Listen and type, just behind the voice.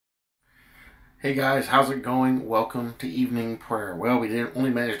Hey guys, how's it going? Welcome to evening prayer. Well, we didn't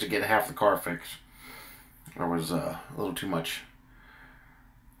only manage to get half the car fixed. There was a little too much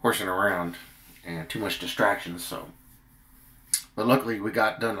horsing around and too much distractions. But luckily we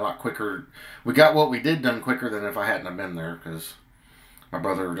got done a lot quicker. We got what we did done quicker than if I hadn't have been there, because my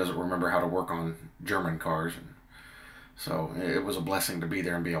brother doesn't remember how to work on German cars, and so it was a blessing to be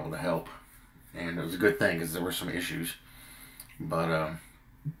there and be able to help. And it was a good thing because there were some issues, but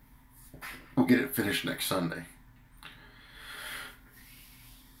we'll get it finished next Sunday.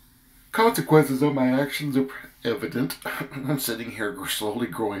 Consequences of my actions are evident. I'm sitting here slowly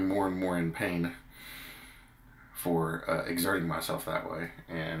growing more and more in pain for exerting myself that way,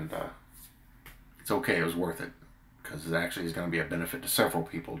 and it's okay. It was worth it, because it actually is going to be a benefit to several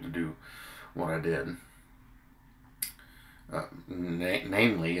people to do what I did.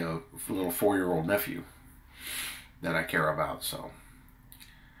 Namely, a little 4-year-old nephew that I care about. So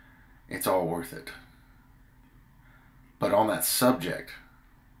it's all worth it. But on that subject,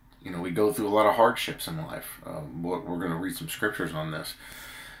 we go through a lot of hardships in life. We're going to read some scriptures on this.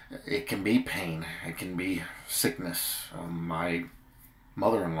 It can be pain. It can be sickness. My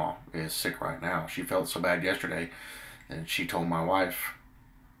mother-in-law is sick right now. She felt so bad yesterday, and she told my wife,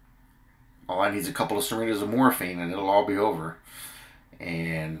 all I need is a couple of syringes of morphine and it'll all be over.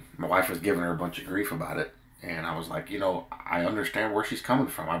 And my wife was giving her a bunch of grief about it. And I was like, I understand where she's coming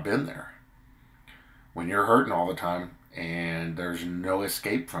from. I've been there. When you're hurting all the time and there's no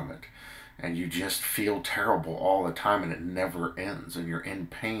escape from it, and you just feel terrible all the time and it never ends, and you're in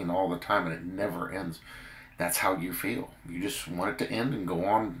pain all the time and it never ends, that's how you feel. You just want it to end and go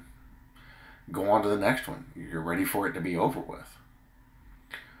on to the next one. You're ready for it to be over with.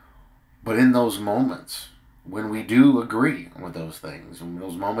 But in those moments when we do agree with those things, in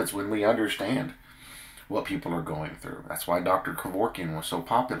those moments when we understand what people are going through, that's why Dr. Kevorkian was so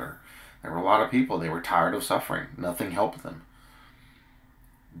popular. There were a lot of people, they were tired of suffering. Nothing helped them.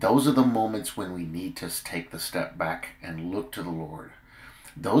 Those are the moments when we need to take the step back and look to the Lord.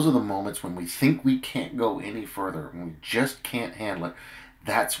 Those are the moments when we think we can't go any further, when we just can't handle it.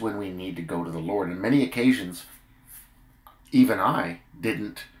 That's when we need to go to the Lord. And many occasions, even I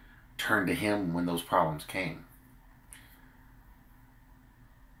didn't turn to Him when those problems came.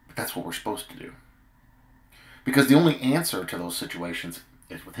 But that's what we're supposed to do. Because the only answer to those situations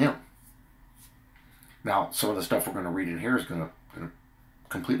is with Him. Now, some of the stuff we're going to read in here is going to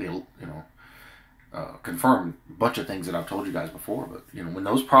completely, confirm a bunch of things that I've told you guys before. But, when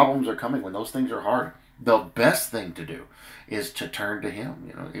those problems are coming, when those things are hard, the best thing to do is to turn to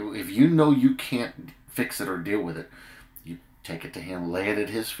Him. If you know you can't fix it or deal with it, you take it to Him, lay it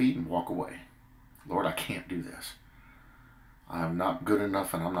at His feet, and walk away. Lord, I can't do this. I'm not good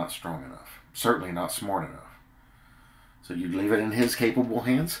enough, and I'm not strong enough. Certainly not smart enough. So you leave it in His capable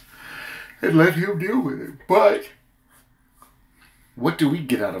hands and let Him deal with it. But what do we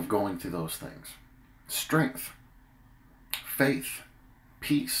get out of going through those things? Strength, faith,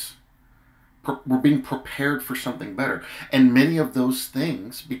 peace. We're being prepared for something better. And many of those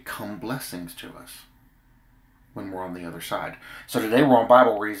things become blessings to us when we're on the other side. So today we're on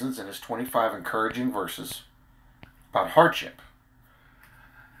Bible Reasons, and it's 25 encouraging verses about hardship.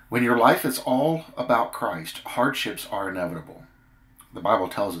 When your life is all about Christ, hardships are inevitable. The Bible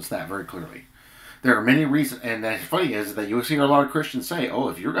tells us that very clearly. There are many reasons, and the funny is that you see a lot of Christians say, oh,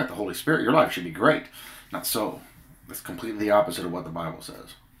 if you've got the Holy Spirit, your life should be great. Not so. That's completely the opposite of what the Bible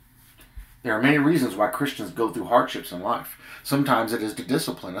says. There are many reasons why Christians go through hardships in life. Sometimes it is to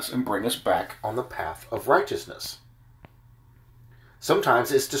discipline us and bring us back on the path of righteousness.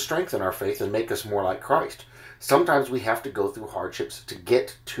 Sometimes it's to strengthen our faith and make us more like Christ. Sometimes we have to go through hardships to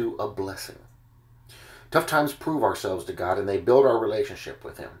get to a blessing. Tough times prove ourselves to God, and they build our relationship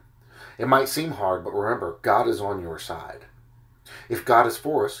with Him. It might seem hard, but remember, God is on your side. If God is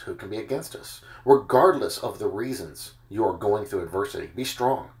for us, who can be against us? Regardless of the reasons you are going through adversity, be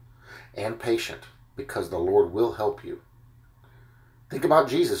strong and patient, because the Lord will help you. Think about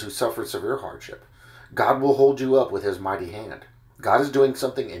Jesus, who suffered severe hardship. God will hold you up with His mighty hand. God is doing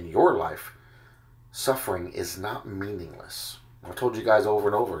something in your life. Suffering is not meaningless. I've told you guys over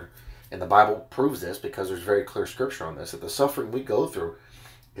and over, and the Bible proves this because there's very clear scripture on this, that the suffering we go through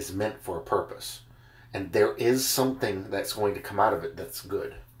is meant for a purpose. And there is something that's going to come out of it that's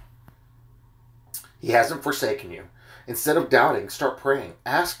good. He hasn't forsaken you. Instead of doubting, start praying.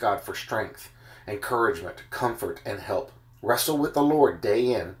 Ask God for strength, encouragement, comfort, and help. Wrestle with the Lord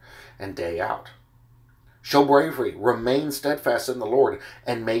day in and day out. Show bravery. Remain steadfast in the Lord.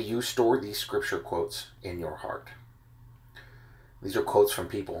 And may you store these scripture quotes in your heart. These are quotes from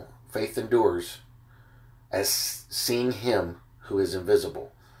people. Faith endures as seeing Him who is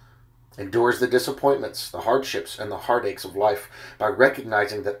invisible. endures the disappointments, the hardships, and the heartaches of life by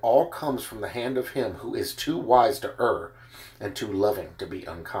recognizing that all comes from the hand of him who is too wise to err and too loving to be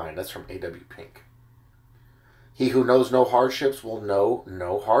unkind. That's from A.W. Pink. He who knows no hardships will know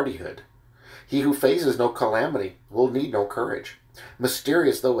no hardihood. He who faces no calamity will need no courage.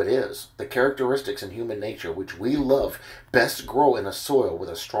 Mysterious though it is, the characteristics in human nature which we love best grow in a soil with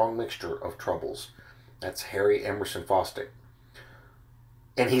a strong mixture of troubles. That's Harry Emerson Fosdick.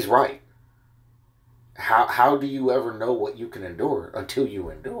 And he's right. How do you ever know what you can endure until you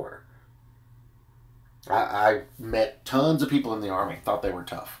endure? I met tons of people in the Army, thought they were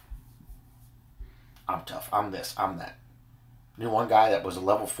tough. I'm tough. I'm this. I'm that. Knew one guy that was a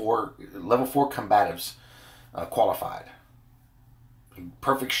level 4 combatives qualified. In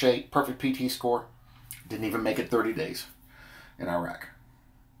perfect shape, perfect PT score. Didn't even make it 30 days in Iraq.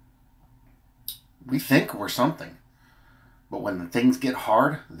 We think we're something. But when things get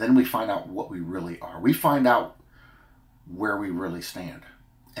hard, then we find out what we really are. We find out where we really stand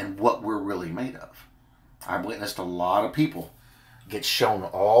and what we're really made of. I've witnessed a lot of people get shown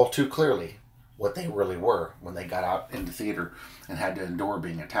all too clearly what they really were when they got out into theater and had to endure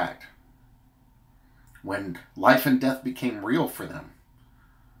being attacked. When life and death became real for them,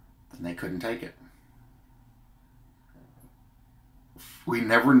 then they couldn't take it. We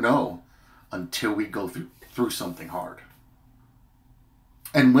never know until we go through something hard.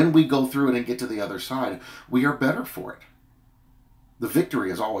 And when we go through it and get to the other side, we are better for it. The victory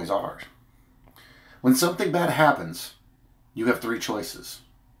is always ours. When something bad happens, you have 3 choices.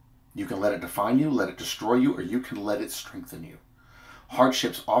 You can let it define you, let it destroy you, or you can let it strengthen you.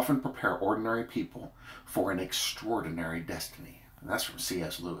 Hardships often prepare ordinary people for an extraordinary destiny. And that's from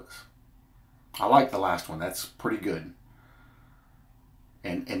C.S. Lewis. I like the last one. That's pretty good.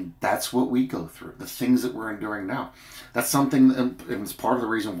 And that's what we go through, the things that we're enduring now. That's something, and it's part of the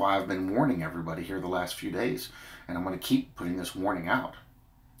reason why I've been warning everybody here the last few days. And I'm going to keep putting this warning out.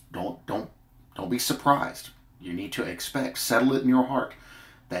 Don't be surprised. You need to expect, settle it in your heart,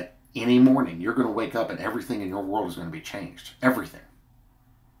 that any morning you're going to wake up and everything in your world is going to be changed. Everything.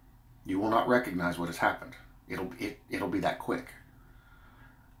 You will not recognize what has happened. It'll be that quick.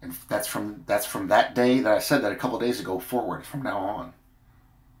 And that's from that day that I said that a couple of days ago forward, from now on.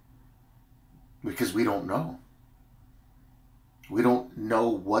 Because we don't know. We don't know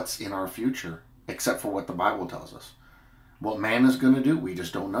what's in our future except for what the Bible tells us. What man is going to do, we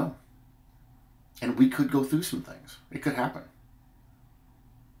just don't know. And we could go through some things. It could happen.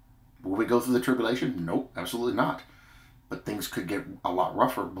 Will we go through the tribulation? Nope, absolutely not. But things could get a lot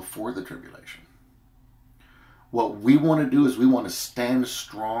rougher before the tribulation. What we want to do is we want to stand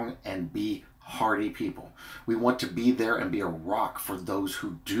strong and be hardy people. We want to be there and be a rock for those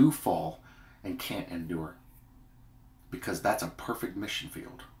who do fall and can't endure. Because that's a perfect mission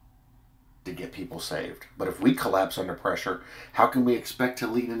field to get people saved. But if we collapse under pressure, how can we expect to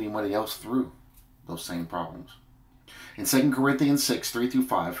lead anybody else through those same problems? In 2 Corinthians 6,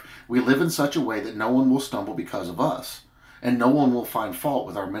 3-5, we live in such a way that no one will stumble because of us, and no one will find fault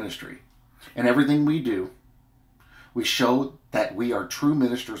with our ministry. In everything we do, we show that we are true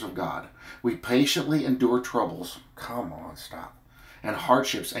ministers of God. We patiently endure troubles, and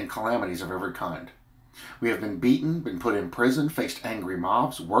hardships and calamities of every kind. We have been beaten, been put in prison, faced angry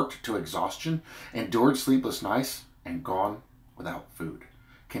mobs, worked to exhaustion, endured sleepless nights, and gone without food.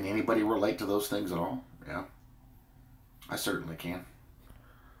 Can anybody relate to those things at all? Yeah, I certainly can.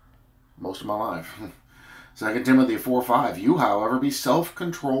 Most of my life. 2 Timothy 4:5. You, however, be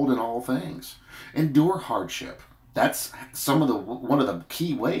self-controlled in all things. Endure hardship. That's one of the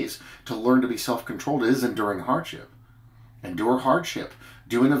key ways to learn to be self-controlled is enduring hardship. Endure hardship.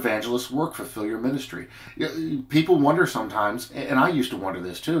 Do an evangelist work. Fulfill your ministry. People wonder sometimes, and I used to wonder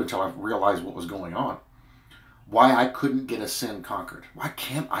this too until I realized what was going on, why I couldn't get a sin conquered. Why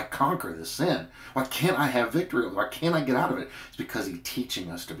can't I conquer this sin? Why can't I have victory? Why can't I get out of it? It's because he's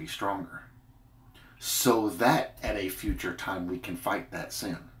teaching us to be stronger, so that at a future time we can fight that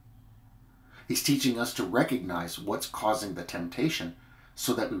sin. He's teaching us to recognize what's causing the temptation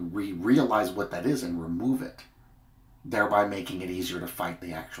so that we realize what that is and remove it, thereby making it easier to fight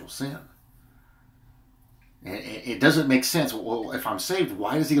the actual sin. It doesn't make sense. Well, if I'm saved,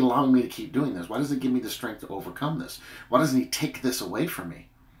 why is he allowing me to keep doing this? Why does he give me the strength to overcome this? Why doesn't he take this away from me?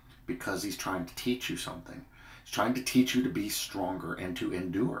 Because he's trying to teach you something. He's trying to teach you to be stronger and to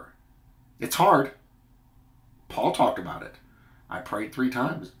endure. It's hard. Paul talked about it. I prayed 3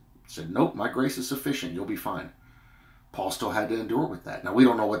 times. Said, nope, my grace is sufficient. You'll be fine. Paul still had to endure with that. Now, we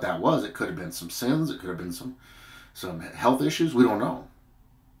don't know what that was. It could have been some sins. It could have been some health issues. We don't know.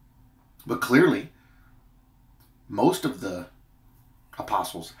 But clearly, most of the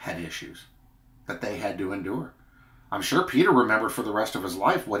apostles had issues that they had to endure. I'm sure Peter remembered for the rest of his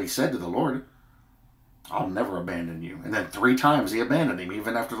life what he said to the Lord. I'll never abandon you. And then 3 times he abandoned him,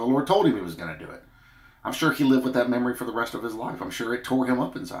 even after the Lord told him he was going to do it. I'm sure he lived with that memory for the rest of his life. I'm sure it tore him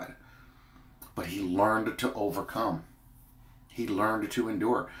up inside. But he learned to overcome. He learned to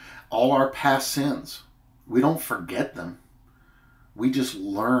endure. All our past sins, we don't forget them. We just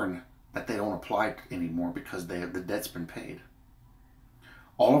learn that they don't apply anymore because the debt's been paid.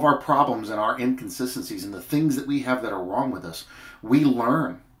 All of our problems and our inconsistencies and the things that we have that are wrong with us, we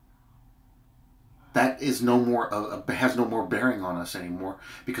learn that is no more has no more bearing on us anymore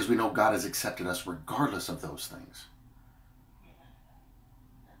because we know God has accepted us regardless of those things.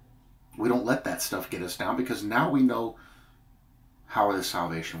 We don't let that stuff get us down because now we know how this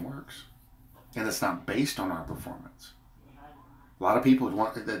salvation works. And it's not based on our performance. A lot of people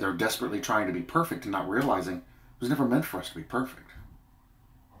they're desperately trying to be perfect and not realizing it was never meant for us to be perfect.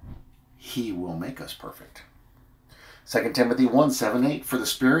 He will make us perfect. 2 Timothy 1:7-8, for the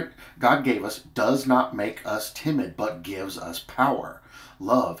Spirit God gave us does not make us timid, but gives us power,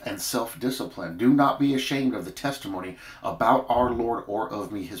 love, and self-discipline. Do not be ashamed of the testimony about our Lord or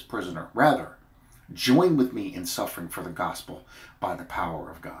of me, his prisoner. Rather, join with me in suffering for the gospel by the power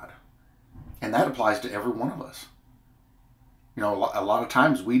of God. And that applies to every one of us. You know, a lot of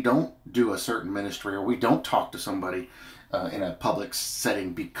times we don't do a certain ministry or we don't talk to somebody in a public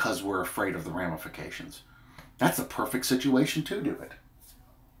setting because we're afraid of the ramifications. That's a perfect situation to do it.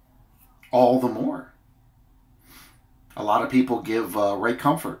 All the more. A lot of people give Ray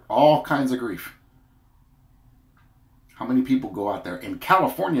Comfort all kinds of grief. How many people go out there, in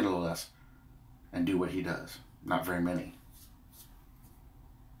California no less, and do what he does? Not very many.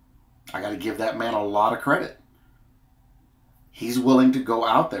 I got to give that man a lot of credit. He's willing to go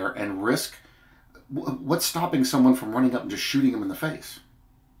out there and risk. What's stopping someone from running up and just shooting him in the face?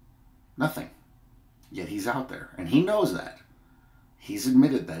 Nothing. Yet he's out there. And he knows that. He's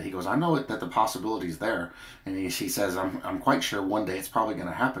admitted that. He goes, I know that the possibility's there. And he says, I'm quite sure one day it's probably going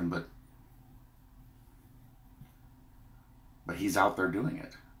to happen, but he's out there doing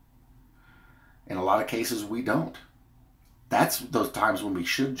it. In a lot of cases, we don't. That's those times when we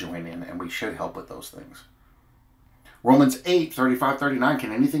should join in and we should help with those things. Romans 8:35-39,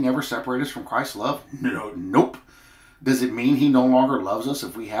 can anything ever separate us from Christ's love? No, nope. Does it mean he no longer loves us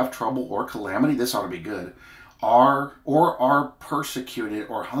if we have trouble or calamity? This ought to be good. Are persecuted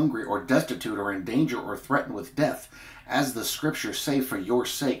or hungry or destitute or in danger or threatened with death. As the scriptures say, for your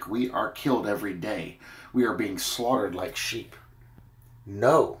sake we are killed every day. We are being slaughtered like sheep.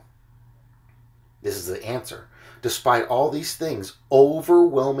 No. This is the answer. Despite all these things,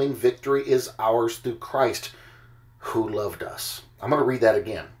 overwhelming victory is ours through Christ who loved us. I'm going to read that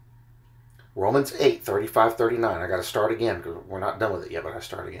again. Romans 8:35-39. I got to start again because we're not done with it yet, but I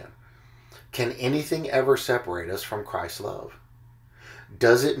start again. Can anything ever separate us from Christ's love?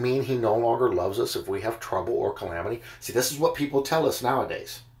 Does it mean he no longer loves us if we have trouble or calamity? See, this is what people tell us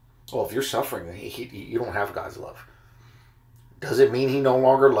nowadays. Oh, if you're suffering, you don't have God's love. Does it mean he no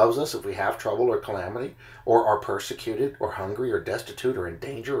longer loves us if we have trouble or calamity, or are persecuted, or hungry, or destitute, or in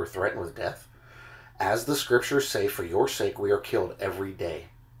danger, or threatened with death? As the scriptures say, for your sake we are killed every day.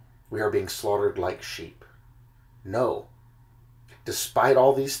 We are being slaughtered like sheep. No. Despite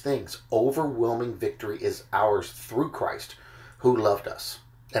all these things, overwhelming victory is ours through Christ, who loved us.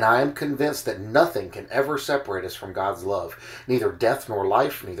 And I am convinced that nothing can ever separate us from God's love. Neither death nor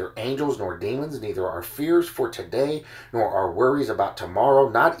life, neither angels nor demons, neither our fears for today, nor our worries about tomorrow,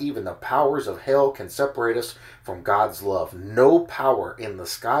 not even the powers of hell can separate us from God's love. No power in the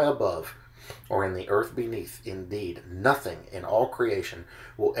sky above or in the earth beneath, indeed, nothing in all creation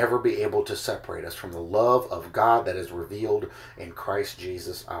will ever be able to separate us from the love of God that is revealed in Christ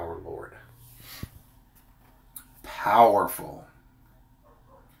Jesus our Lord. Powerful.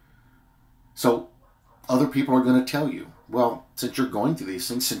 So, other people are going to tell you, well, since you're going through these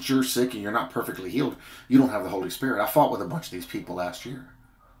things, since you're sick and you're not perfectly healed, you don't have the Holy Spirit. I fought with a bunch of these people last year.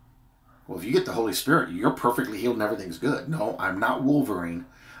 Well, if you get the Holy Spirit, you're perfectly healed and everything's good. No, I'm not Wolverine.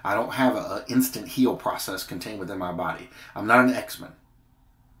 I don't have an instant heal process contained within my body. I'm not an X-Men.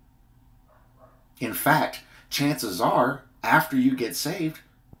 In fact, chances are, after you get saved,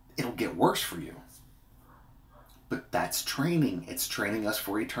 it'll get worse for you. But that's training. It's training us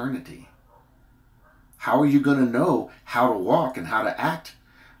for eternity. How are you going to know how to walk and how to act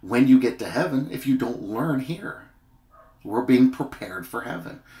when you get to heaven if you don't learn here? We're being prepared for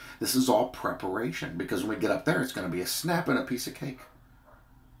heaven. This is all preparation, because when we get up there, it's going to be a snap and a piece of cake.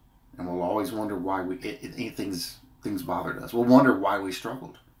 And we'll always wonder why things bothered us. We'll wonder why we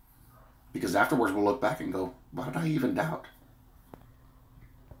struggled. Because afterwards we'll look back and go, why did I even doubt?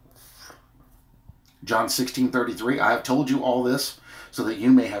 John 16:33, I have told you all this so that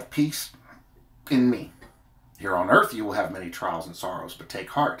you may have peace in me. Here on earth you will have many trials and sorrows, but take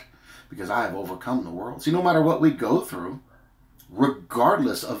heart, because I have overcome the world. See, no matter what we go through,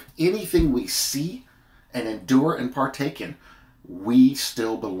 regardless of anything we see and endure and partake in, we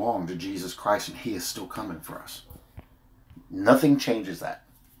still belong to Jesus Christ, and he is still coming for us. Nothing changes that.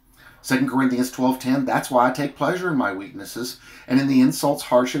 2 Corinthians 12:10, that's why I take pleasure in my weaknesses and in the insults,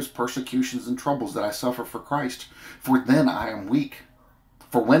 hardships, persecutions, and troubles that I suffer for Christ. For then I am weak.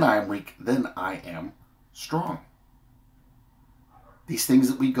 For when I am weak, then I am strong. These things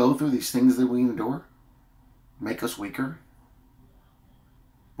that we go through, these things that we endure, make us weaker.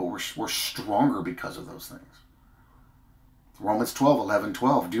 But we're stronger because of those things. Romans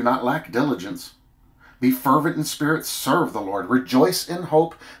 12:11-12, do not lack diligence. Be fervent in spirit, serve the Lord. Rejoice in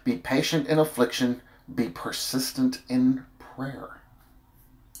hope, be patient in affliction, be persistent in prayer.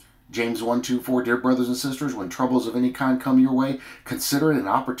 James 1:2-4, dear brothers and sisters, when troubles of any kind come your way, consider it an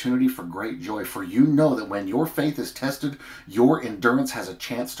opportunity for great joy. For you know that when your faith is tested, your endurance has a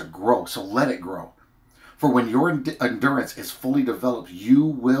chance to grow. So let it grow. For when your endurance is fully developed, you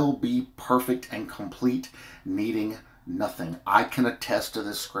will be perfect and complete, needing nothing. I can attest to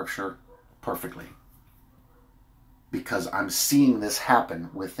this scripture perfectly, because I'm seeing this happen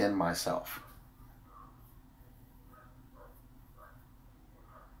within myself.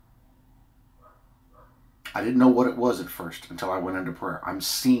 I didn't know what it was at first until I went into prayer. I'm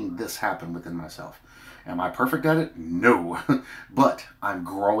seeing this happen within myself. Am I perfect at it? No. But I'm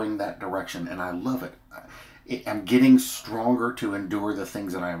growing that direction, and I love it. I'm getting stronger to endure the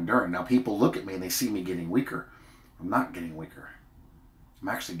things that I am enduring. Now, people look at me and they see me getting weaker. I'm not getting weaker. I'm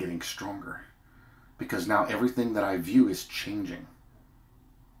actually getting stronger. Because now everything that I view is changing.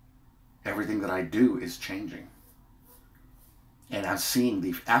 Everything that I do is changing. And I'm seeing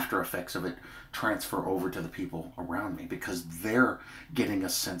the after effects of it transfer over to the people around me, because they're getting a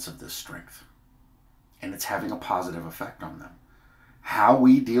sense of this strength. And it's having a positive effect on them. How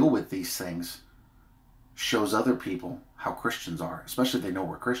we deal with these things shows other people how Christians are, especially if they know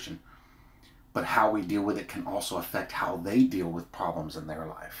we're Christian. But how we deal with it can also affect how they deal with problems in their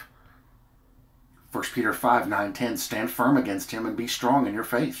life. 1 Peter 5:9-10, stand firm against him and be strong in your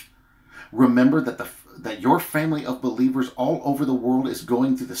faith. Remember that your family of believers all over the world is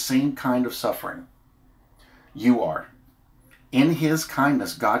going through the same kind of suffering you are. In his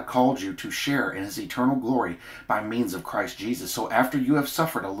kindness, God called you to share in his eternal glory by means of Christ Jesus. So after you have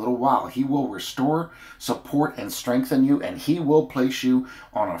suffered a little while, he will restore, support, and strengthen you, and he will place you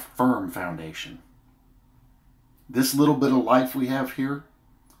on a firm foundation. This little bit of life we have here,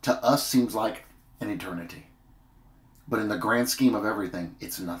 to us, seems like an eternity. But in the grand scheme of everything,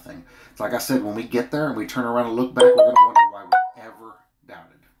 it's nothing. It's like I said, when we get there and we turn around and look back, we're going to wonder why we ever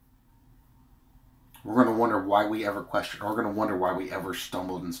doubted. We're going to wonder why we ever questioned. We're going to wonder why we ever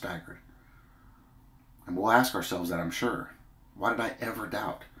stumbled and staggered. And we'll ask ourselves that, I'm sure. Why did I ever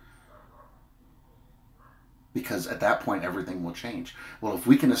doubt? Because at that point, everything will change. Well, if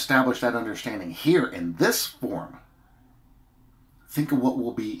we can establish that understanding here in this form, think of what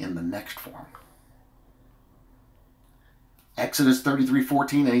will be in the next form. Exodus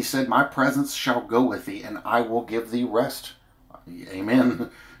 33:14, and he said, my presence shall go with thee, and I will give thee rest. Amen.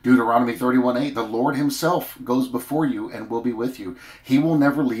 Deuteronomy 31:8, the Lord himself goes before you and will be with you. He will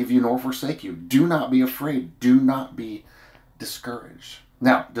never leave you nor forsake you. Do not be afraid. Do not be discouraged.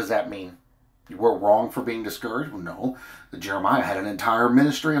 Now, does that mean we're wrong for being discouraged? Well, no. Jeremiah had an entire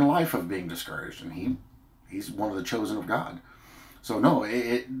ministry and life of being discouraged, and he's one of the chosen of God. So no,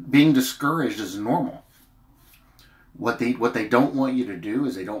 being discouraged is normal. What they don't want you to do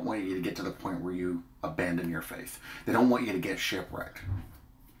is they don't want you to get to the point where you abandon your faith. They don't want you to get shipwrecked.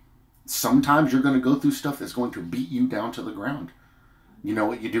 Sometimes you're going to go through stuff that's going to beat you down to the ground. You know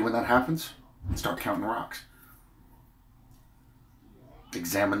what you do when that happens? Start counting rocks.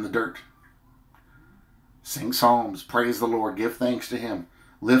 Examine the dirt. Sing psalms. Praise the Lord. Give thanks to him.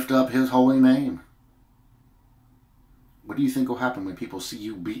 Lift up his holy name. What do you think will happen when people see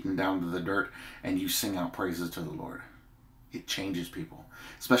you beaten down to the dirt and you sing out praises to the Lord? It changes people,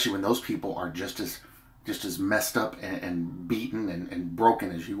 especially when those people are just as messed up and beaten and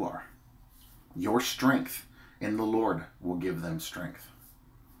broken as you are. Your strength in the Lord will give them strength.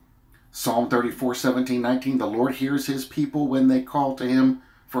 Psalm 34:17-19, the Lord hears his people when they call to him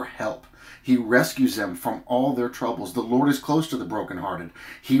for help. He rescues them from all their troubles. The Lord is close to the brokenhearted.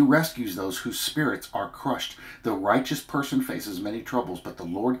 He rescues those whose spirits are crushed. The righteous person faces many troubles, but the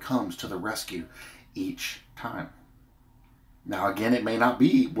Lord comes to the rescue each time. Now again, it may not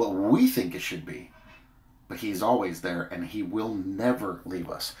be what we think it should be, but he's always there, and he will never leave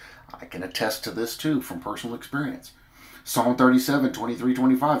us. I can attest to this too from personal experience. Psalm 37, 23,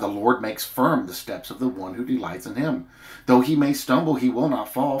 25. The Lord makes firm the steps of the one who delights in him. Though he may stumble, he will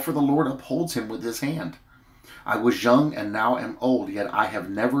not fall, for the Lord upholds him with his hand. I was young and now am old, yet I have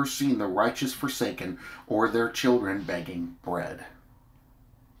never seen the righteous forsaken or their children begging bread.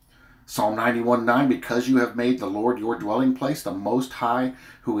 Psalm 91, 9. Because you have made the Lord your dwelling place, the Most High,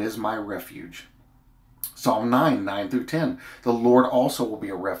 who is my refuge. Psalm 9, 9 through 10. The Lord also will be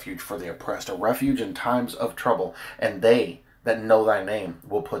a refuge for the oppressed, a refuge in times of trouble. And they that know thy name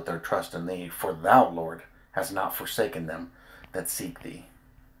will put their trust in thee. For thou, Lord, hast not forsaken them that seek thee.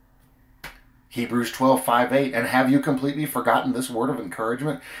 Hebrews 12, 5, 8. And have you completely forgotten this word of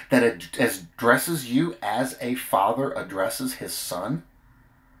encouragement that addresses you as a father addresses his son?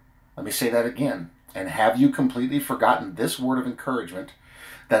 Let me say that again. And have you completely forgotten this word of encouragement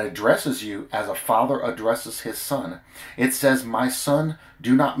that addresses you as a father addresses his son? It says, my son,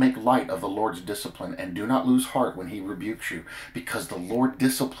 do not make light of the Lord's discipline, and do not lose heart when he rebukes you, because the Lord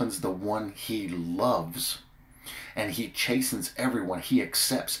disciplines the one he loves, and he chastens everyone he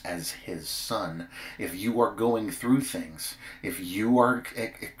accepts as his son. If you are going through things, if you are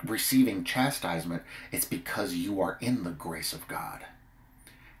receiving chastisement, it's because you are in the grace of God.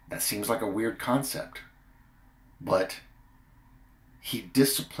 That seems like a weird concept, but he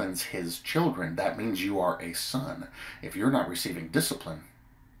disciplines his children. That means you are a son. If you're not receiving discipline,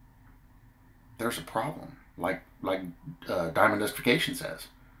 there's a problem. Like Diamond Mystification says,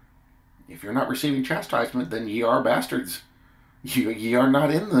 if you're not receiving chastisement, then ye are bastards. Ye are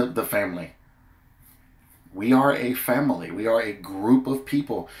not in the family. We are a family. We are a group of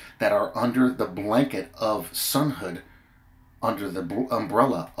people that are under the blanket of sonhood, under the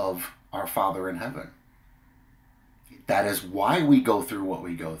umbrella of our Father in heaven. That is why we go through what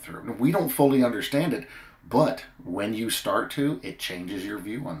we go through. We don't fully understand it, but when you start to, it changes your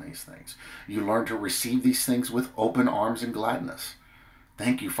view on these things. You learn to receive these things with open arms and gladness.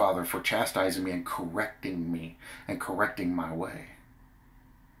 Thank you, Father, for chastising me and correcting my way.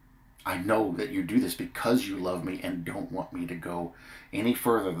 I know that you do this because you love me and don't want me to go any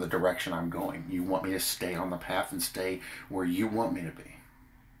further the direction I'm going. You want me to stay on the path and stay where you want me to be.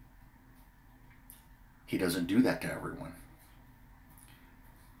 He doesn't do that to everyone.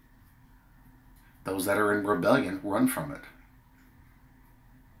 Those that are in rebellion run from it.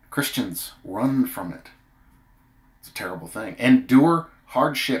 Christians run from it. It's a terrible thing. Endure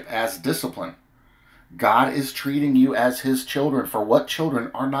hardship as discipline. God is treating you as his children. For what children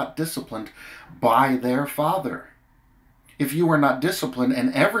are not disciplined by their father? If you are not disciplined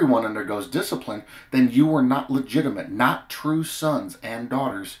and everyone undergoes discipline, then you are not legitimate, not true sons and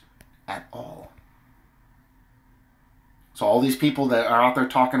daughters at all. So all these people that are out there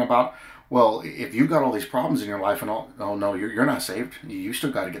talking about, well, if you've got all these problems in your life and all, oh no, you're not saved. You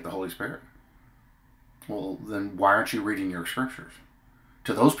still got to get the Holy Spirit. Well, then why aren't you reading your scriptures?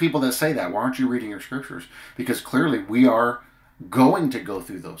 To those people that say that, why aren't you reading your scriptures? Because clearly we are going to go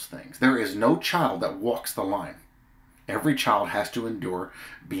through those things. There is no child that walks the line. Every child has to endure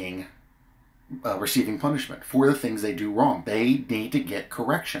being receiving punishment for the things they do wrong. They need to get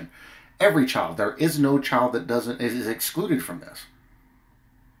correction. Every child. There is no child that is excluded from this.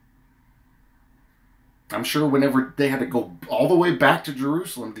 I'm sure whenever they had to go all the way back to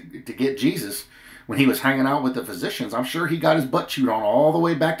Jerusalem to get Jesus, when he was hanging out with the physicians, I'm sure he got his butt chewed on all the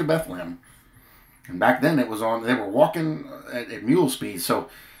way back to Bethlehem. And back then they were walking at mule speed, so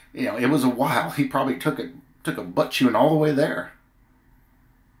it was a while. He probably took a butt chewing all the way there.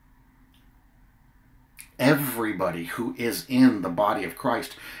 Everybody who is in the body of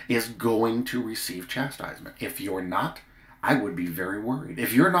Christ is going to receive chastisement. If you're not, I would be very worried.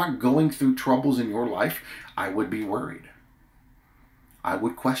 If you're not going through troubles in your life, I would be worried. I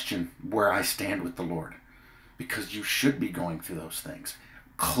would question where I stand with the Lord, because you should be going through those things.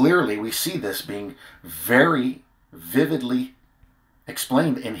 Clearly, we see this being very vividly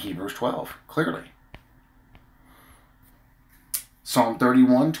explained in Hebrews 12. Clearly. Psalm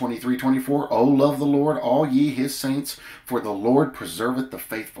 31, 23, 24. O love the Lord, all ye his saints, for the Lord preserveth the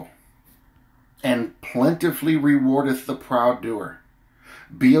faithful, and plentifully rewardeth the proud doer.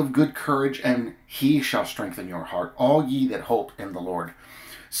 Be of good courage, and he shall strengthen your heart, all ye that hope in the Lord.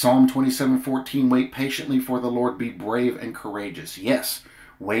 Psalm 27:14, wait patiently for the Lord, be brave and courageous. Yes,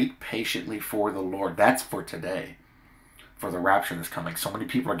 wait patiently for the Lord. That's for today, for the rapture that's coming. So many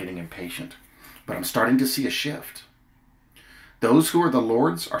people are getting impatient, but I'm starting to see a shift. Those who are the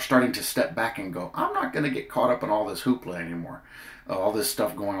Lord's are starting to step back and go, I'm not going to get caught up in all this hoopla anymore, all this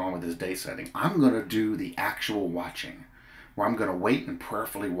stuff going on with this date setting. I'm going to do the actual watching, where I'm going to wait and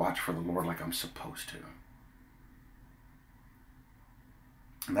prayerfully watch for the Lord like I'm supposed to.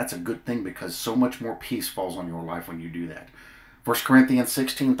 And that's a good thing, because so much more peace falls on your life when you do that. 1 Corinthians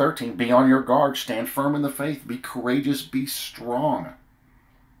 16:13, be on your guard, stand firm in the faith, be courageous, be strong.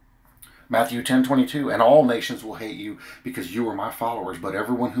 Matthew 10:22, and all nations will hate you because you are my followers, but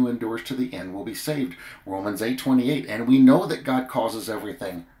everyone who endures to the end will be saved. Romans 8:28, and we know that God causes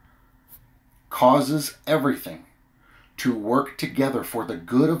everything to work together for the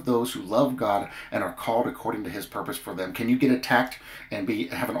good of those who love God and are called according to his purpose for them. Can you get attacked and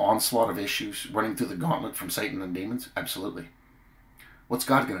have an onslaught of issues running through the gauntlet from Satan and demons? Absolutely. What's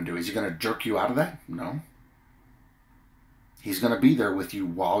God going to do? Is he going to jerk you out of that? No. He's going to be there with you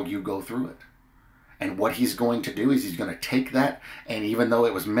while you go through it. And what he's going to do is he's going to take that, and even though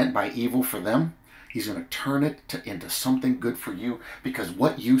it was meant by evil for them, he's going to turn it into something good for you, because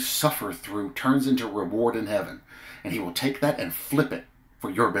what you suffer through turns into reward in heaven. And he will take that and flip it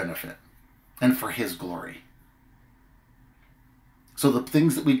for your benefit and for his glory. So the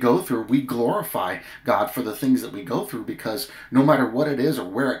things that we go through, we glorify God for the things that we go through, because no matter what it is or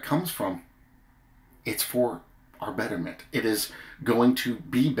where it comes from, it's for our betterment. It is going to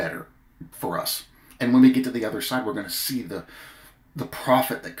be better for us. And when we get to the other side, we're going to see the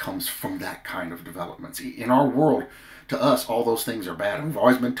profit that comes from that kind of development. See, in our world, to us, all those things are bad. And we've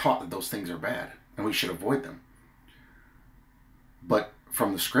always been taught that those things are bad, and we should avoid them. But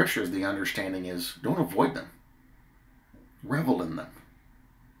from the scriptures, the understanding is, don't avoid them. Revel in them.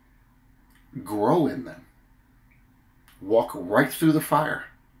 Grow in them. Walk right through the fire.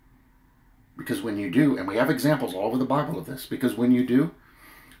 Because when you do, and we have examples all over the Bible of this, because when you do,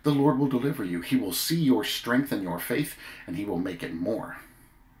 the Lord will deliver you. He will see your strength and your faith, and he will make it more.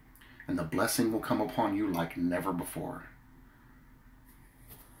 And the blessing will come upon you like never before.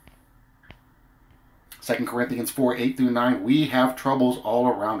 2 Corinthians 4:8-9, we have troubles all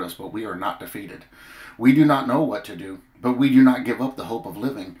around us, but we are not defeated. We do not know what to do, but we do not give up the hope of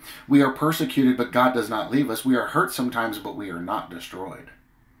living. We are persecuted, but God does not leave us. We are hurt sometimes, but we are not destroyed.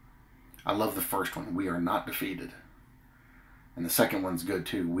 I love the first one. We are not defeated. And the second one's good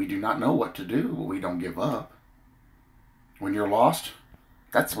too. We do not know what to do, but we don't give up. When you're lost,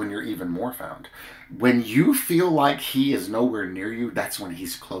 that's when you're even more found. When you feel like he is nowhere near you, that's when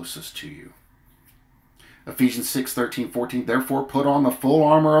he's closest to you. Ephesians 6:13-14, therefore put on the full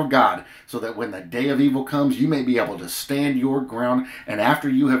armor of God, so that when the day of evil comes, you may be able to stand your ground, and after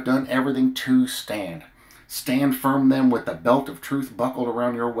you have done everything, to stand. Stand firm then, with the belt of truth buckled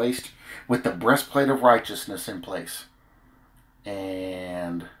around your waist, with the breastplate of righteousness in place.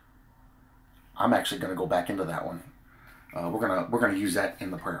 And I'm actually going to go back into that one. We're gonna use that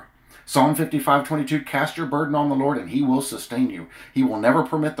in the prayer. Psalm 55:22, cast your burden on the Lord, and he will sustain you. He will never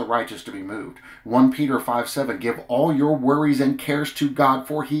permit the righteous to be moved. 1 Peter 5:7, give all your worries and cares to God,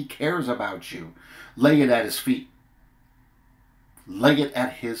 for he cares about you. Lay it at his feet. Lay it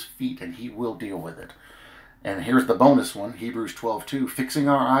at his feet, and he will deal with it. And here's the bonus one, Hebrews 12:2, fixing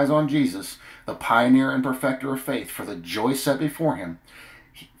our eyes on Jesus, the pioneer and perfecter of faith, for the joy set before him.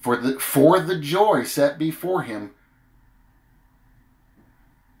 For the joy set before him,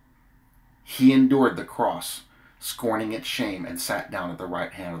 he endured the cross, scorning its shame, and sat down at the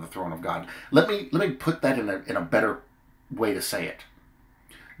right hand of the throne of God. Let me put that in a better way to say it.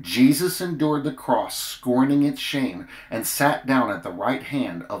 Jesus endured the cross, scorning its shame, and sat down at the right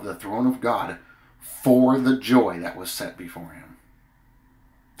hand of the throne of God for the joy that was set before him.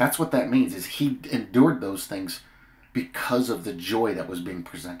 That's what that means, is he endured those things because of the joy that was being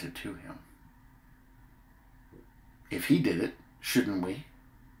presented to him. If he did it, shouldn't we?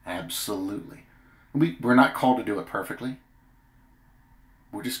 Absolutely. We're not called to do it perfectly.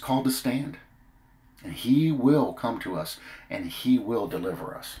 We're just called to stand. And he will come to us, and he will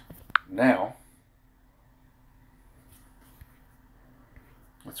deliver us. Now,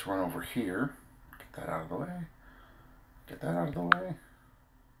 let's run over here. Get that out of the way. Get that out of the way.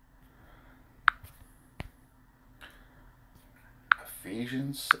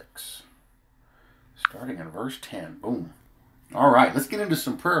 Ephesians 6. Starting in verse 10. Boom. All right, let's get into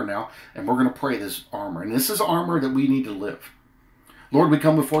some prayer now, and we're going to pray this armor. And this is armor that we need to live. Lord, we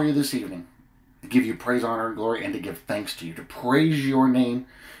come before you this evening to give you praise, honor, and glory, and to give thanks to you, to praise your name,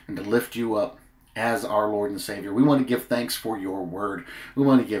 and to lift you up as our Lord and Savior. We want to give thanks for your word. We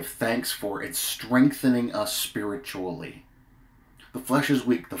want to give thanks for it strengthening us spiritually. The flesh is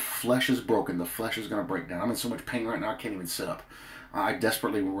weak. The flesh is broken. The flesh is going to break down. I'm in so much pain right now, I can't even sit up. I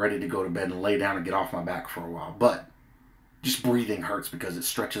desperately ready to go to bed and lay down and get off my back for a while. But just breathing hurts because it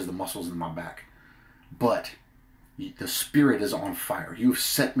stretches the muscles in my back. But the Spirit is on fire. You've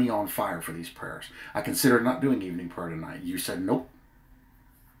set me on fire for these prayers. I considered not doing evening prayer tonight. You said, nope.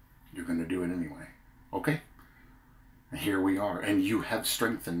 You're going to do it anyway. Okay? And here we are, and you have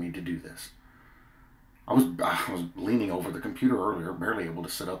strengthened me to do this. I was leaning over the computer earlier, barely able to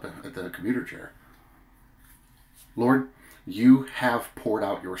sit up at the computer chair. Lord, you have poured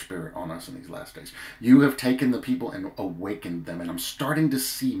out your Spirit on us in these last days. You have taken the people and awakened them. And I'm starting to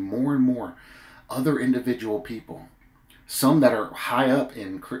see more and more other individual people, some that are high up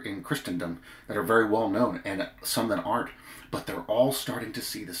in Christendom, that are very well known, and some that aren't. But they're all starting to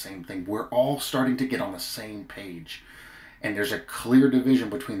see the same thing. We're all starting to get on the same page. And there's a clear division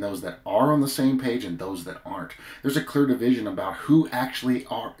between those that are on the same page and those that aren't. There's a clear division about who actually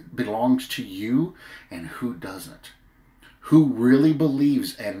belongs to you and who doesn't. Who really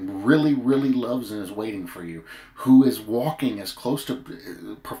believes and really, really loves and is waiting for you. Who is walking as close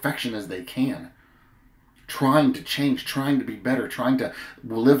to perfection as they can. Trying to change, trying to be better, trying to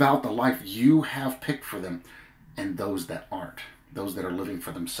live out the life you have picked for them. And those that aren't. Those that are living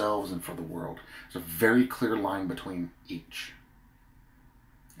for themselves and for the world. There's a very clear line between each.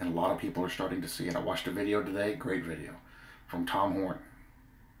 And a lot of people are starting to see it. I watched a video today, great video, from Tom Horn.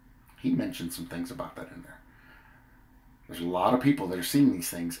 He mentioned some things about that in there. There's a lot of people that are seeing these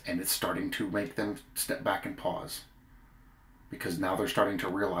things, and it's starting to make them step back and pause. Because now they're starting to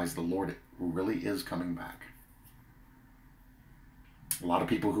realize the Lord really is coming back. A lot of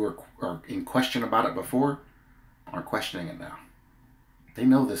people who are in question about it before aren't questioning it now. They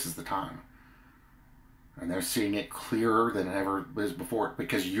know this is the time. And they're seeing it clearer than it ever was before,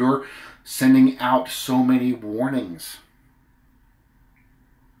 because you're sending out so many warnings.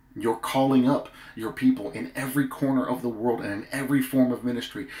 You're calling up your people in every corner of the world and in every form of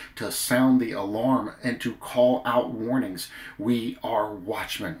ministry to sound the alarm and to call out warnings. We are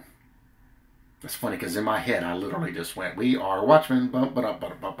watchmen. That's funny, because in my head I literally just went, we are watchmen, bump, bump,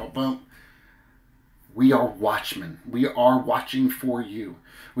 bump, bump, bump, bump. We are watchmen. We are watching for you.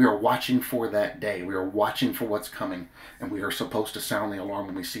 We are watching for that day. We are watching for what's coming. And we are supposed to sound the alarm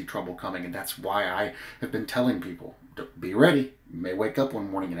when we see trouble coming. And that's why I have been telling people, be ready. You may wake up one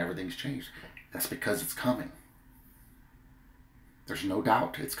morning and everything's changed. That's because it's coming. There's no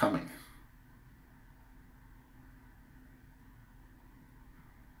doubt it's coming.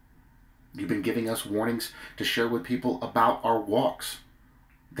 You've been giving us warnings to share with people about our walks.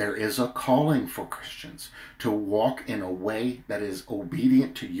 There is a calling for Christians to walk in a way that is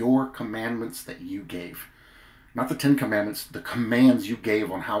obedient to your commandments that you gave. Not the 10 commandments, the commands you gave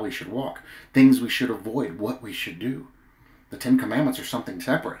on how we should walk. Things we should avoid, what we should do. The 10 commandments are something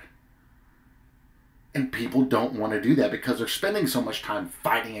separate. And people don't want to do that because they're spending so much time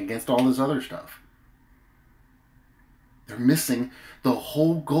fighting against all this other stuff. They're missing the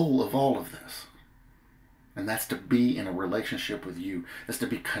whole goal of all of this. And that's to be in a relationship with you. That's to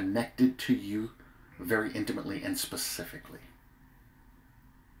be connected to you very intimately and specifically.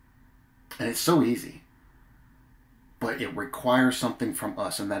 And it's so easy. But it requires something from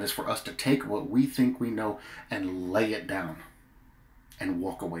us. And that is for us to take what we think we know and lay it down. And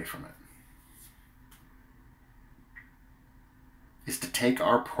walk away from it. It's to take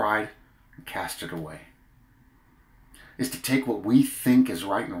our pride and cast it away. It's to take what we think is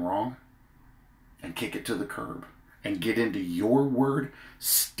right and wrong and kick it to the curb and get into your word,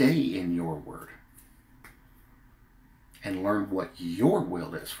 stay in your word, and learn what your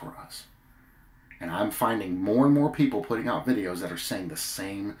will is for us. And I'm finding more and more people putting out videos that are saying the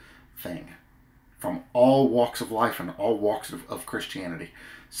same thing from all walks of life and all walks of Christianity,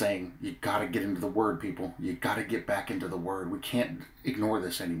 saying, you got to get into the word, people. You got to get back into the word. We can't ignore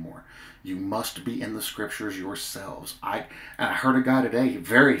this anymore. You must be in the scriptures yourselves. I heard a guy today,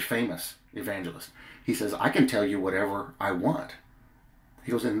 very famous evangelist. He says, I can tell you whatever I want.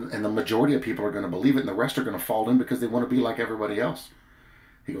 He goes, and the majority of people are going to believe it, and the rest are going to fall in because they want to be like everybody else.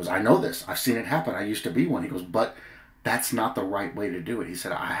 He goes, I know this. I've seen it happen. I used to be one. He goes, but that's not the right way to do it. He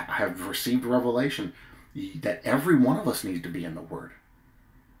said, I have received revelation that every one of us needs to be in the Word.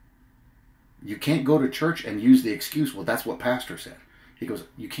 You can't go to church and use the excuse, well, that's what pastor said. He goes,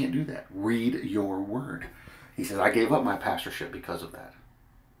 you can't do that. Read your Word. He says, I gave up my pastorship because of that.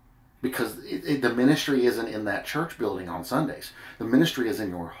 Because the ministry isn't in that church building on Sundays. The ministry is in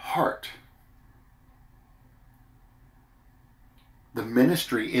your heart. The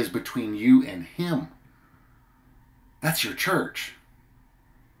ministry is between you and Him. That's your church.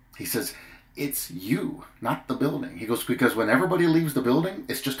 He says, it's you, not the building. He goes, because when everybody leaves the building,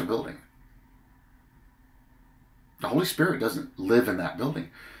 it's just a building. The Holy Spirit doesn't live in that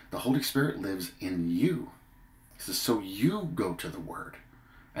building. The Holy Spirit lives in you. He says, so you go to the Word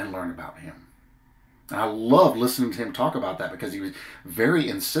and learn about Him. And I love listening to him talk about that because he was very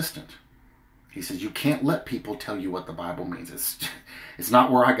insistent. He says, you can't let people tell you what the Bible means. It's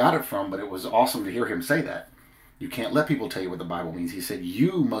not where I got it from, but it was awesome to hear him say that. You can't let people tell you what the Bible means. He said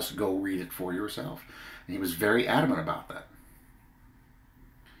you must go read it for yourself. And he was very adamant about that.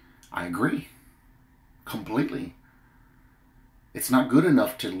 I agree completely. It's not good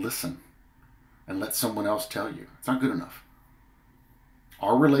enough to listen and let someone else tell you. It's not good enough.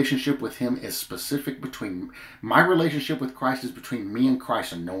 Our relationship with him is specific between, my relationship with Christ is between me and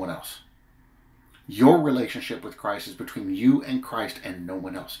Christ and no one else. Your relationship with Christ is between you and Christ and no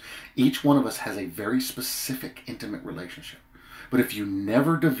one else. Each one of us has a very specific, intimate relationship. But if you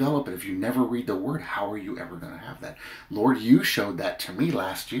never develop it, if you never read the Word, how are you ever going to have that? Lord, you showed that to me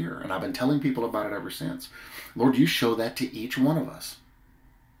last year, and I've been telling people about it ever since. Lord, you show that to each one of us.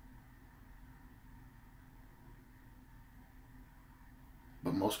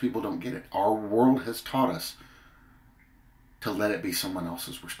 But most people don't get it. Our world has taught us to let it be someone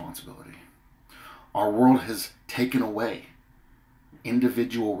else's responsibility. Our world has taken away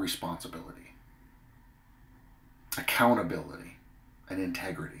individual responsibility, accountability, and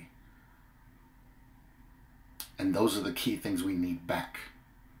integrity. And those are the key things we need back.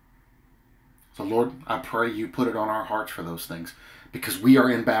 So Lord, I pray you put it on our hearts for those things, because we are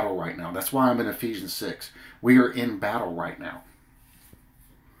in battle right now. That's why I'm in Ephesians 6. We are in battle right now.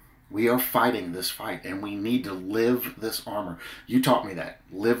 We are fighting this fight, and we need to live this armor. You taught me that.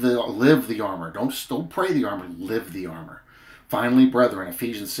 Live the armor. Don't pray the armor. Live the armor. Finally, brethren,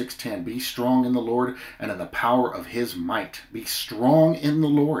 Ephesians 6:10, be strong in the Lord and in the power of his might. Be strong in the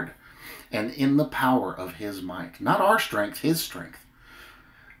Lord and in the power of his might. Not our strength, his strength.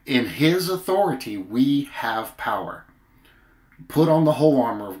 In his authority, we have power. Put on the whole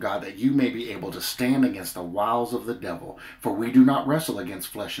armor of God, that you may be able to stand against the wiles of the devil. For we do not wrestle against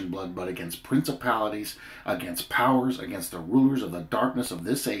flesh and blood, but against principalities, against powers, against the rulers of the darkness of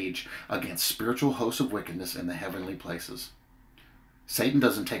this age, against spiritual hosts of wickedness in the heavenly places. Satan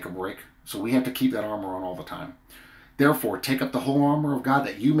doesn't take a break, so we have to keep that armor on all the time. Therefore, take up the whole armor of God,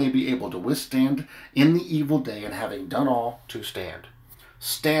 that you may be able to withstand in the evil day, and having done all, to stand.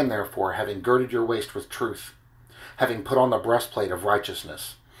 Stand therefore, having girded your waist with truth, having put on the breastplate of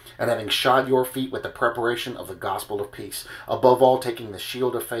righteousness, and having shod your feet with the preparation of the gospel of peace, above all taking the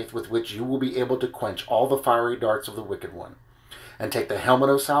shield of faith, with which you will be able to quench all the fiery darts of the wicked one, and take the helmet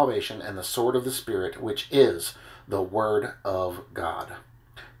of salvation and the sword of the Spirit, which is the word of God,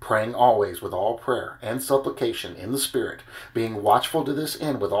 praying always with all prayer and supplication in the Spirit, being watchful to this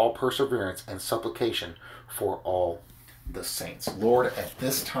end with all perseverance and supplication for all the saints. Lord, at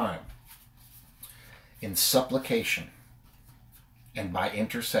this time, in supplication and by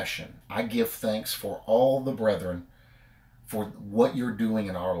intercession, I give thanks for all the brethren, for what you're doing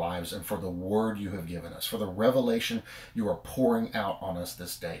in our lives, and for the word you have given us, for the revelation you are pouring out on us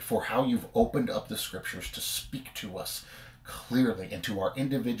this day, for how you've opened up the scriptures to speak to us clearly into our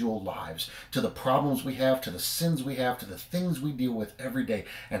individual lives, to the problems we have, to the sins we have, to the things we deal with every day,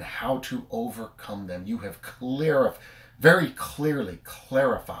 and how to overcome them. You have very clearly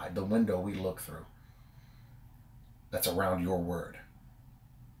clarified the window we look through that's around your word.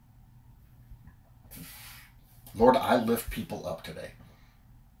 Lord, I lift people up today.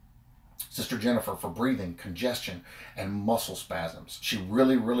 Sister Jennifer, for breathing, congestion, and muscle spasms. She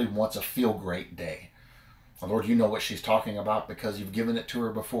really, really wants a feel-great day. Lord, you know what she's talking about because you've given it to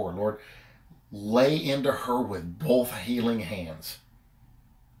her before. Lord, lay into her with both healing hands.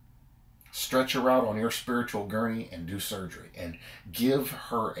 Stretch her out on your spiritual gurney and do surgery. And give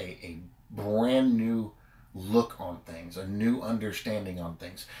her a brand new look on things, a new understanding on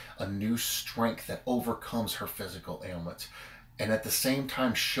things, a new strength that overcomes her physical ailments. And at the same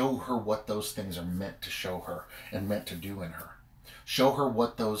time, show her what those things are meant to show her and meant to do in her. Show her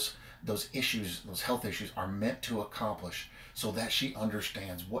what those issues, those health issues are meant to accomplish, so that she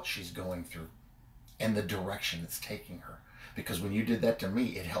understands what she's going through and the direction it's taking her. Because when you did that to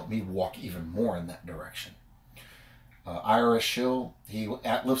me, it helped me walk even more in that direction. Ira Schill, he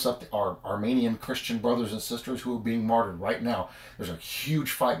lifts up our Armenian Christian brothers and sisters who are being martyred right now. There's a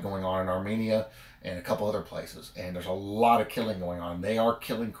huge fight going on in Armenia and a couple other places, and there's a lot of killing going on. They are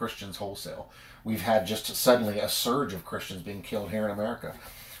killing Christians wholesale. We've had just suddenly a surge of Christians being killed here in America.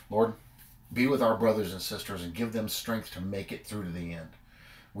 Lord, be with our brothers and sisters and give them strength to make it through to the end.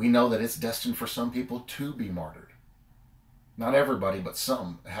 We know that it's destined for some people to be martyred. Not everybody, but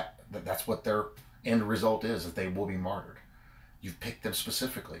some. That's what their end result is, that they will be martyred. You've picked them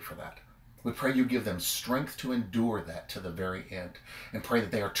specifically for that. We pray you give them strength to endure that to the very end, and pray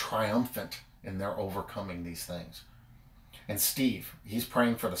that they are triumphant in their overcoming these things. And Steve, he's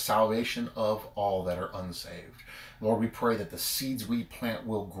praying for the salvation of all that are unsaved. Lord, we pray that the seeds we plant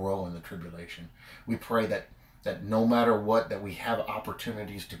will grow in the tribulation. We pray that no matter what, that we have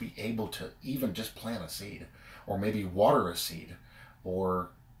opportunities to be able to even just plant a seed. or maybe water a seed, or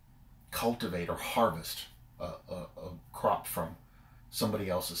cultivate or harvest a crop from somebody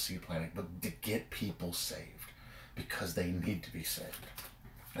else's seed planting, but to get people saved because they need to be saved.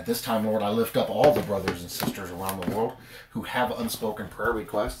 At this time, Lord, I lift up all the brothers and sisters around the world who have unspoken prayer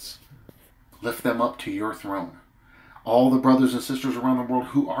requests. Lift them up to your throne. All the brothers and sisters around the world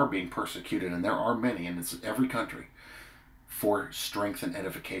who are being persecuted, and there are many, and it's every country, for strength and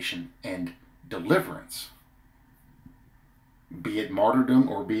edification and deliverance. Be it martyrdom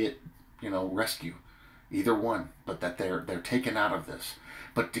or be it, rescue. Either one, but that they're taken out of this.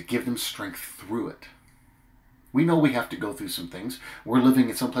 But to give them strength through it. We know we have to go through some things. We're living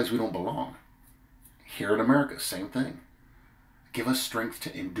in some place we don't belong. Here in America, same thing. Give us strength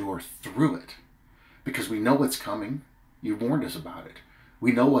to endure through it. Because we know what's coming. You warned us about it.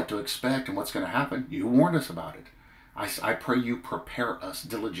 We know what to expect and what's going to happen. You warned us about it. I pray you prepare us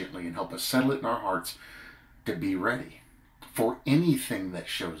diligently and help us settle it in our hearts to be ready for anything that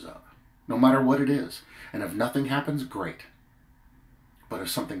shows up, no matter what it is. And if nothing happens, great. But if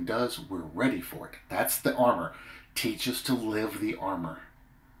something does, we're ready for it. That's the armor. Teach us to live the armor.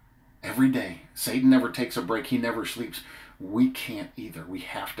 Every day. Satan never takes a break. He never sleeps. We can't either. We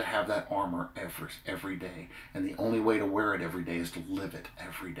have to have that armor every day. And the only way to wear it every day is to live it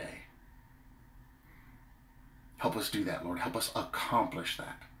every day. Help us do that, Lord. Help us accomplish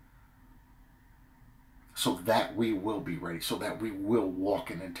that. So that we will be ready. So that we will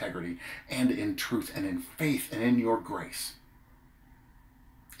walk in integrity and in truth and in faith and in your grace.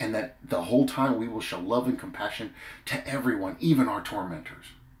 And that the whole time we will show love and compassion to everyone, even our tormentors.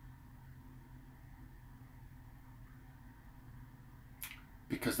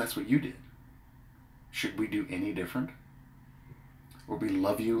 Because that's what you did. Should we do any different? Lord, we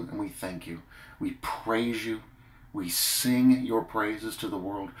love you and we thank you. We praise you. We sing your praises to the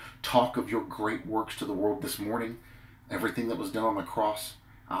world. Talk of your great works to the world this morning. Everything that was done on the cross.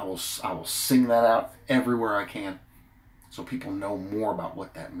 I will sing that out everywhere I can. So people know more about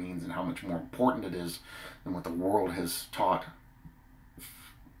what that means and how much more important it is than what the world has taught.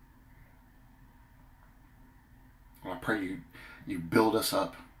 Well, I pray you build us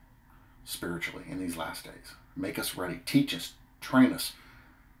up spiritually in these last days. Make us ready. Teach us. Train us.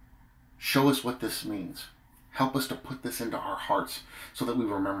 Show us what this means. Help us to put this into our hearts so that we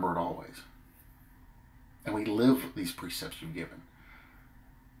remember it always. And we live these precepts you've given.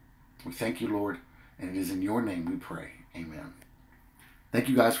 We thank you, Lord, and it is in your name we pray. Amen. Thank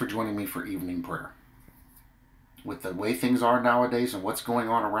you guys for joining me for evening prayer. With the way things are nowadays and what's going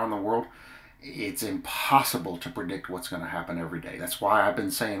on around the world, it's impossible to predict what's going to happen every day. That's why I've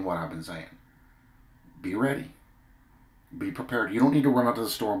been saying what I've been saying. Be ready. Be prepared. You don't need to run out to the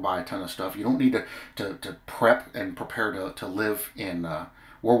store and buy a ton of stuff. You don't need to prep and prepare to live in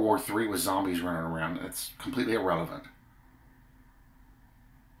World War III with zombies running around. It's completely irrelevant.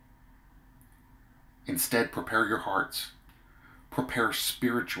 Instead, prepare your hearts. Prepare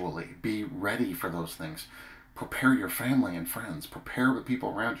spiritually. Be ready for those things. Prepare your family and friends. Prepare the people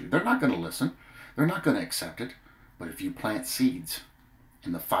around you. They're not going to listen. They're not going to accept it. But if you plant seeds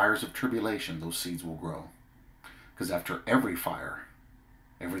in the fires of tribulation, those seeds will grow. Because after every fire,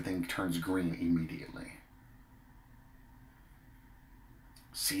 everything turns green immediately.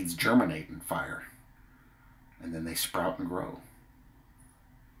 Seeds germinate in fire, and then they sprout and grow.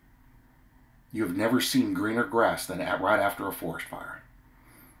 You have never seen greener grass than right after a forest fire.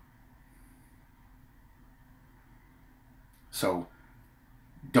 So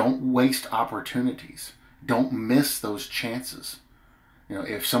don't waste opportunities. Don't miss those chances.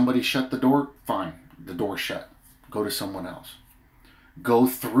 If somebody shut the door, fine, the door's shut. Go to someone else. Go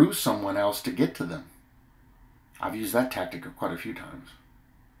through someone else to get to them. I've used that tactic quite a few times.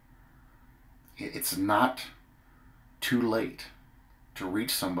 It's not too late to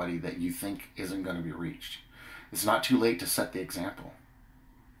reach somebody that you think isn't going to be reached. It's not too late to set the example.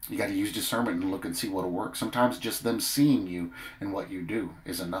 You got to use discernment and look and see what'll work. Sometimes just them seeing you and what you do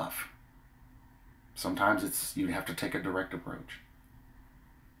is enough. Sometimes you have to take a direct approach.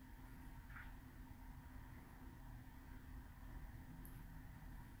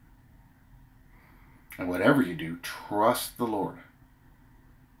 And whatever you do, trust the Lord.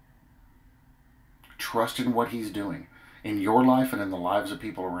 Trust in what He's doing in your life and in the lives of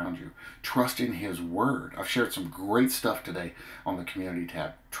people around you. Trust in His Word. I've shared some great stuff today on the community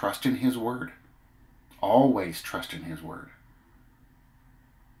tab. Trust in His Word. Always trust in His Word.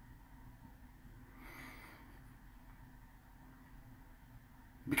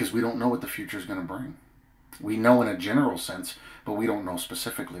 Because we don't know what the future is going to bring. We know in a general sense, but we don't know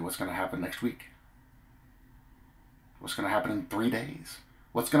specifically what's going to happen next week. What's going to happen in 3 days?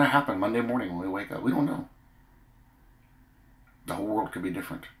 What's going to happen Monday morning when we wake up? We don't know. The whole world could be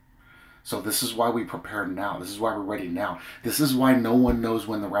different. So this is why we prepare now. This is why we're ready now. This is why no one knows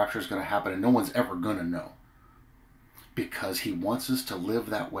when the rapture is going to happen, and no one's ever going to know. Because he wants us to live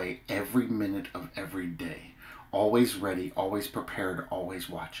that way every minute of every day. Always ready, always prepared, always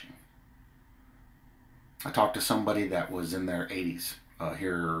watching. I talked to somebody that was in their 80s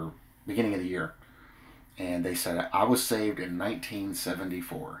here beginning of the year. And they said, I was saved in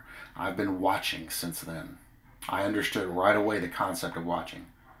 1974. I've been watching since then. I understood right away the concept of watching.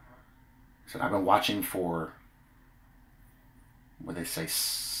 He said, I've been watching for, what they say,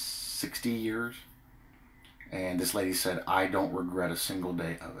 60 years. And this lady said, I don't regret a single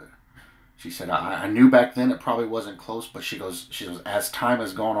day of it. She said, I knew back then it probably wasn't close, but she goes, as time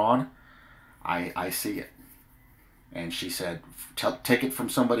has gone on, I see it. And she said, take it from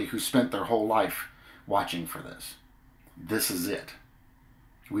somebody who spent their whole life watching for this. This is it.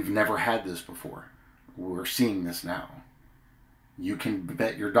 We've never had this before. We're seeing this now. You can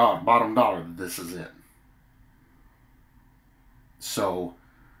bet your bottom dollar that this is it. So,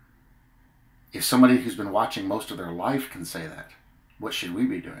 if somebody who's been watching most of their life can say that, what should we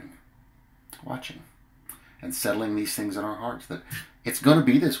be doing? Watching. And settling these things in our hearts that it's going to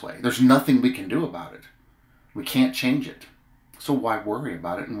be this way. There's nothing we can do about it. We can't change it. So why worry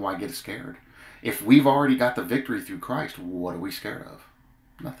about it and why get scared? If we've already got the victory through Christ, what are we scared of?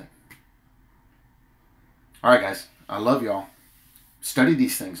 Nothing. All right, guys. I love y'all. Study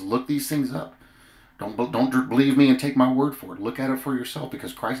these things. Look these things up. Don't believe me and take my word for it. Look at it for yourself,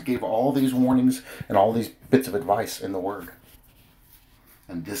 because Christ gave all these warnings and all these bits of advice in the Word.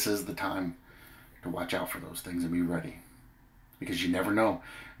 And this is the time to watch out for those things and be ready. Because you never know.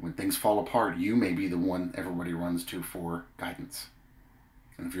 When things fall apart, you may be the one everybody runs to for guidance.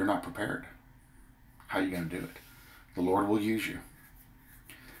 And if you're not prepared, how are you going to do it? The Lord will use you.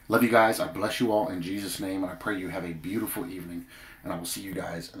 Love you guys. I bless you all in Jesus' name. And I pray you have a beautiful evening. And I will see you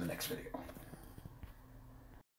guys in the next video.